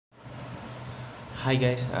Hi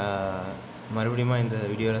guys, மறுபடியும் இந்த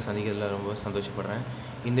வீடியோவில் சந்திக்கிறதுல ரொம்ப சந்தோஷப்படுறேன்.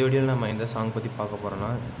 இந்த வீடியோவில் நம்ம எந்த சாங் பற்றி பார்க்க போகிறோன்னா,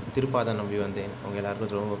 திருப்பாதம் நம்பி வந்தேன். அவங்க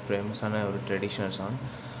எல்லாருக்கும் ரொம்ப ஃபேமஸான ஒரு ட்ரெடிஷ்னல் சாங்.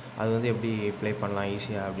 அது வந்து எப்படி ப்ளே பண்ணலாம்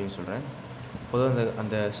ஈஸியாக அப்படின்னு சொல்கிறேன். பொதுவாக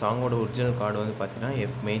அந்த சாங்கோட ஒரிஜினல் கார்டு வந்து பார்த்திங்கன்னா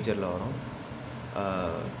எஃப் மேஜரில் வரும்.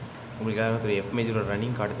 உங்களுக்கு எல்லாருக்கும் தெரியும், எஃப் மேஜரோட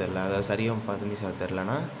ரன்னிங் கார்டு தெரில, அதாவது சரியாக பதினிசா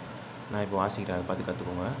தெரிலனா நான் இப்போ வாசிக்கிறேன், அதை பார்த்து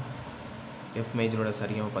கற்றுக்கோங்க. எஃப் மேஜரோட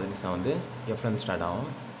சரியாக பதினிசா வந்து எஃப்லேருந்து ஸ்டார்ட்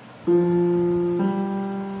ஆகும்.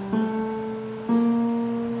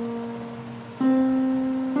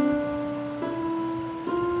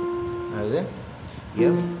 அது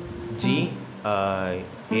எஃப் ஜி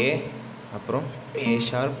ஏ, அப்புறம் ஏ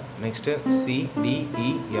sharp, next C D E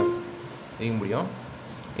F இருக்க முடியும்.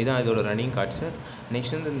 இதுதான் இதோட ரன்னிங் கார்ட்ஸு.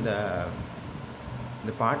 நெக்ஸ்ட் வந்து இந்த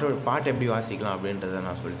பாட்டு எப்படி வாசிக்கலாம் அப்படின்றத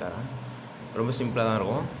நான் சொல்லித்தரேன். ரொம்ப சிம்பிளாக தான்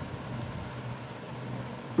இருக்கும்.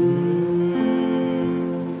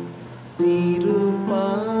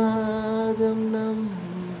 திருப்பாதம்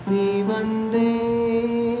நம்பி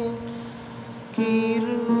வந்தேன்,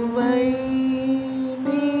 கிருபை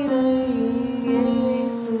நிறை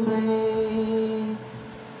இயேசுவே,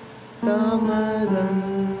 தமதன்பை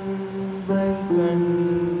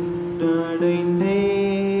கண்டடைந்தேன்,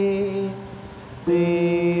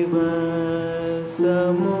 தேவ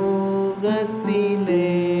சமூகத்திலே.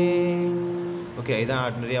 ஓகே,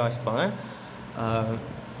 இதான் நிறைய வாசிப்பாங்க.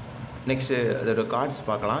 நெக்ஸ்ட்டு அதோட கார்ட்ஸ்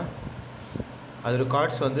பார்க்கலாம். அதோட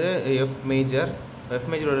கார்ட்ஸ் வந்து எஃப்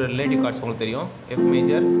மேஜரோட ரிலேட்டிவ் கார்ட்ஸ் உங்களுக்கு தெரியும். F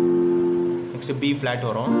major, next B flat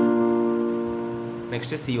வரும்,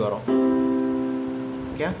 நெக்ஸ்ட்டு சி வரும்.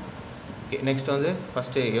 ஓகே, நெக்ஸ்ட் வந்து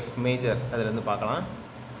ஃபஸ்ட்டு எஃப் மேஜர் அதிலேருந்து பார்க்கலாம்.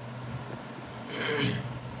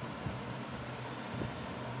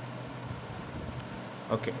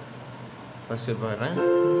 ஓகே, ஃபஸ்ட்டு பாடுறேன்.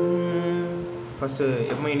 ஃபஸ்ட்டு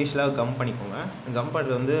எப்பவுமே இனிஷியலாக கம் பண்ணிக்கோங்க. கம்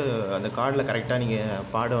பண்ணுறது வந்து அந்த கார்டில் கரெக்டாக நீங்கள்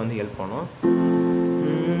பாட வந்து ஹெல்ப் பண்ணும்.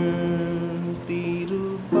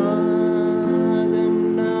 திருப்பாதம்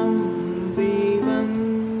நம்பி வந்தேன்.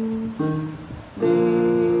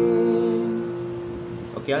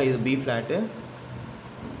 ஓகே, இது பி ஃப்ளாட்டு,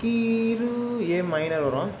 கீரு ஏ மைனர்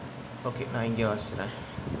வரும். ஓகே, நான் இங்கே வாசிக்கிறேன்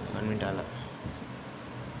கன்வென்ட்டால்.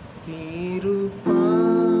 திருப்பாதம்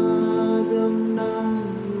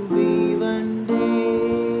நம்பி வந்தேன்,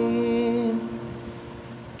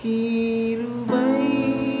 கிருபை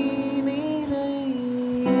நிறை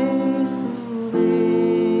இயேசுவே,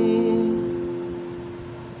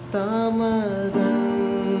 தமதன்பை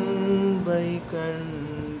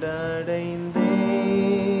கண்டடைந்தேன்,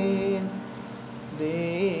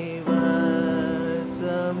 தேவ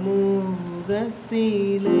சமூகத்திலே,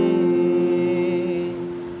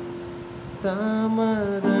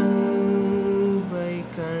 தமதன்பை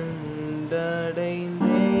கண்டடைந்தேன்,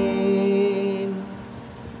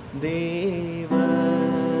 தேவ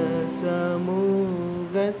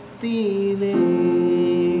சமூகத்திலே.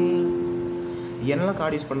 என்னெல்லாம்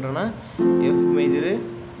கார்டு யூஸ் பண்ணுறேன்னா, F major,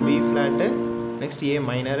 B flat, next ஏ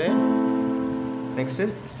minor, next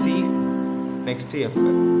C, next F.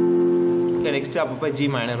 Okay, next அப்பப்போ ஜி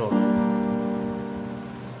மைனர் வரும்.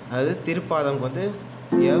 அதாவது திருப்பாதம் வந்து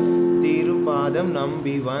எஃப், திருப்பாதம்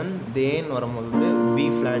நம்பி வந்தேன் வரும்போது வந்து பி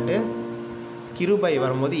ஃப்ளாட்டு, கிருபை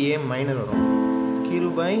வரும்போது ஏ மைனர் வரும்,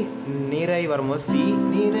 கிருபை நிறை வரும்போது சி,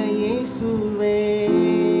 நிறை இயேசுவே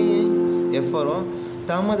எஃப் வரும்.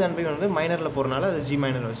 தமதன்பை வந்து மைனரில் போகிறனால அது ஜி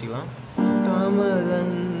மைனர் வச்சுக்கலாம்.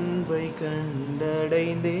 தமதன்பை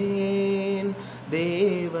கண்டடைந்தேன்,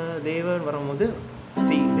 தேவன் வரும்போது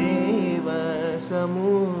சி, தேவ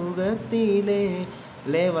சமூகத்திலே,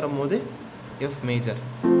 லே வரும்போது எஃப் மேஜர்.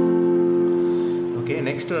 ஓகே,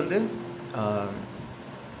 நெக்ஸ்ட் வந்து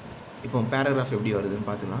இப்போ பேராகிராஃப் எப்படி வருதுன்னு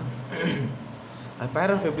பார்த்துக்கலாம். அது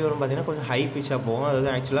பேராகிராஃப் எப்படி வரும்னு பார்த்தீங்கன்னா கொஞ்சம் ஹை பிச்சாக போகும். அதாவது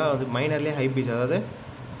ஆக்சுவலாக வந்து மைனர்லேயே ஹை பிச், அதாவது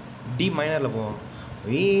டி மைனரில் போகும்.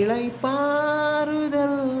 வீழை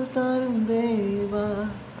பாருதல் தரும் தேவா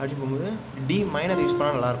அப்படி போகும்போது டி மைனர் யூஸ்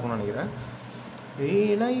பண்ணால் நல்லாயிருக்கும்னு நினைக்கிறேன்.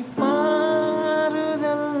 வீழை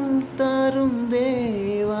பாருதல் தரும்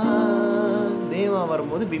தேவா, தேவா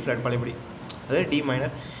வரும்போது பி ஃப்ளாட் பழையபடி, அதாவது டி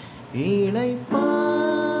மைனர். வீழை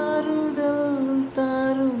பாருதல்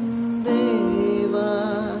தரும் தேவா.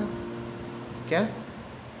 ஓகே,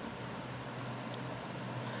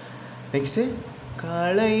 நெக்ஸ்ட்டு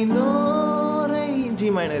களைந்தோரை, ஜி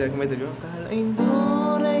மைனர் இருக்குமே தெரியும்,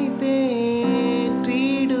 களைந்தோரை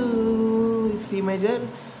தேற்றிடு, சி மேஜர்,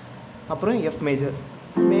 அப்புறம் எஃப் மேஜர்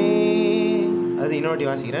மே. அது இன்னொரு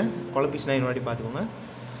வாசிக்கிறேன், குழப்பிச்சுனா இன்னொரு பார்த்துக்கோங்க.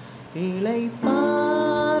 இலை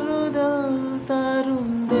பாருதல்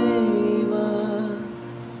தரும் தேவா,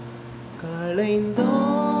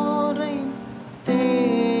 களைந்தோரை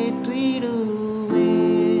தேற்றிடுவே,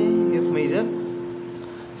 எஃப் மேஜர்,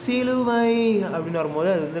 சிலுவை அப்படின்னு வரும்போது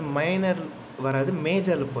அது வந்து மைனர் வராது,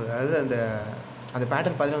 மேஜரில் போகுது. அதாவது அந்த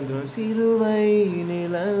பேட்டர்ன் பார்த்தீங்கன்னா வந்துடும். சிலுவை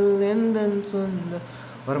நிழல் எந்தன் சொந்த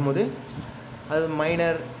வரும்போது அது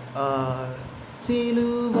மைனர்,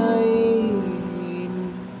 சிலுவை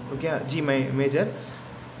ஓகே ஜி மேஜர்.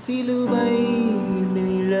 சிலுவை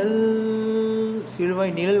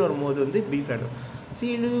நிழல் வரும்போது வந்து பி ஃப்ளாட்.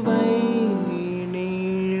 சிலுவை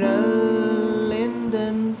நிழல்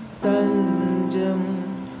எந்தன் தஞ்சம்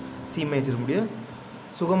சி மேஜர் முடியும்.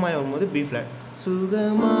 சுகமாய் வரும்போது பி ஃப்ளாட்.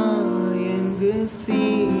 சுகமாயங்கு சி.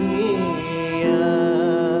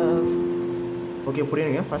 ஓகே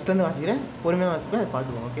புரியுங்க. ஃபஸ்ட்லேருந்து வாசிக்கிறேன், பொறுமையாக வாசிப்பேன், அதை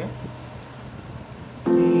பார்த்துக்கோங்க. ஓகே.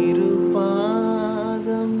 திருப்பாதம்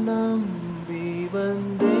நம்பி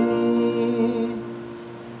வந்தேன்,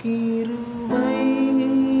 கிருபை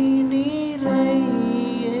நிறை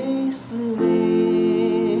இயேசுவே,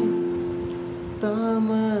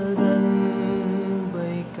 தமதன்பை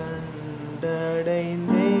கண்டடைந்தேன்,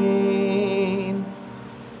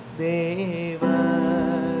 தேவ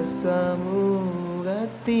சமூகத்திலே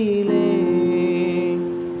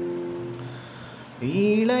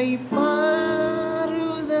இளைப்பாறுதல்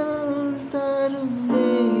தரும்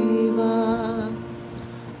தேவா,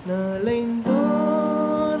 நலைந்தோரை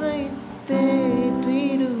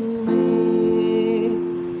தேற்றிடுமே,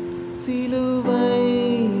 சிலுவை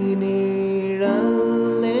நிழல்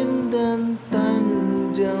எந்தன்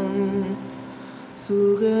தஞ்சம்,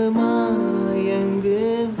 சுகமாயங்கு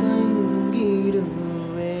தங்கிடுவேன்.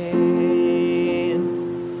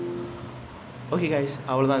 ஓகே கைஸ்,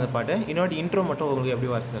 அவ்வளோதான் இந்த பாட்டு. இன்னொரு இன்ட்ரோ மட்டும் உங்களுக்கு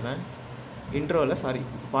எப்படி வாசிக்கிறேன், இன்ட்ரோவில் சாரி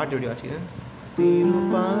பாட்டு எப்படி வாசிக்கிறேன்.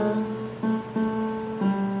 திருப்பா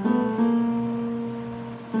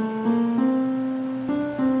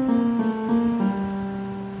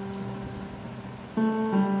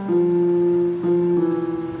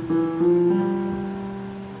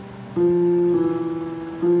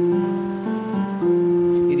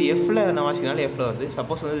இது எஃப்பில் நான் வாசிக்கிறனால எஃப்பில் வருது.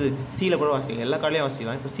 சப்போஸ் வந்து சியில் கூட வாசிக்கலாம், எல்லா கார்ட்லேயும்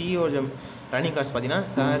வாசிக்கலாம். இப்போ சி ஒரு ரன்னிங் கார்ட்ஸ் பார்த்தீங்கன்னா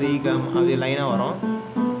சாரி கம் அப்படி லைனாக வரும்.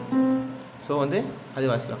 ஸோ வந்து அது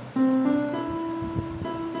வாசிக்கலாம்.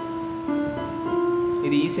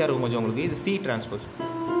 இது ஈஸியாக இருக்கும் கொஞ்சம் உங்களுக்கு. இது சி டிரான்ஸ்போஸ்.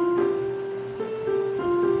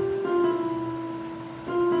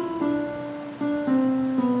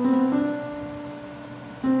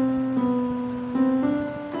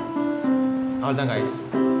 அவ்வளோதான் காய்ஸ்.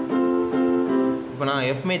 இப்போ நான்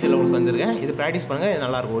எஃப் மேஜரில் உங்களுக்கு வந்திருக்கேன். இது ப்ராக்டிஸ் பண்ணுங்கள், இது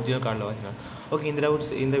நல்லாயிருக்கும். ஒரிஜினல் கார்டில் வாசிக்கலாம். ஓகே,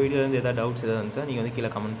 இந்த வீடியோலேருந்து எதாவது டவுட்ஸ் எதாவது இருந்துச்சா நீங்கள் வந்து கீழே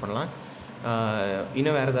கமெண்ட் பண்ணலாம்.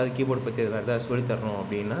 இன்னும் வேறு ஏதாவது கீபோர்டு பற்றி வேறு ஏதாவது சொல்லித்தரணும்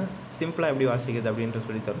அப்படின்னா, சிம்பிளாக எப்படி வாசிக்கிறது அப்படின்ற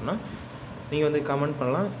சொல்லித்தரணும்னா நீங்கள் வந்து கமெண்ட்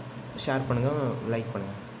பண்ணலாம், ஷேர் பண்ணுங்கள், லைக்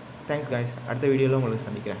பண்ணுங்கள். Thanks guys. அடுத்த வீடியோவில் உங்களுக்கு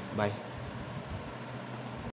சந்திக்கிறேன். பாய்.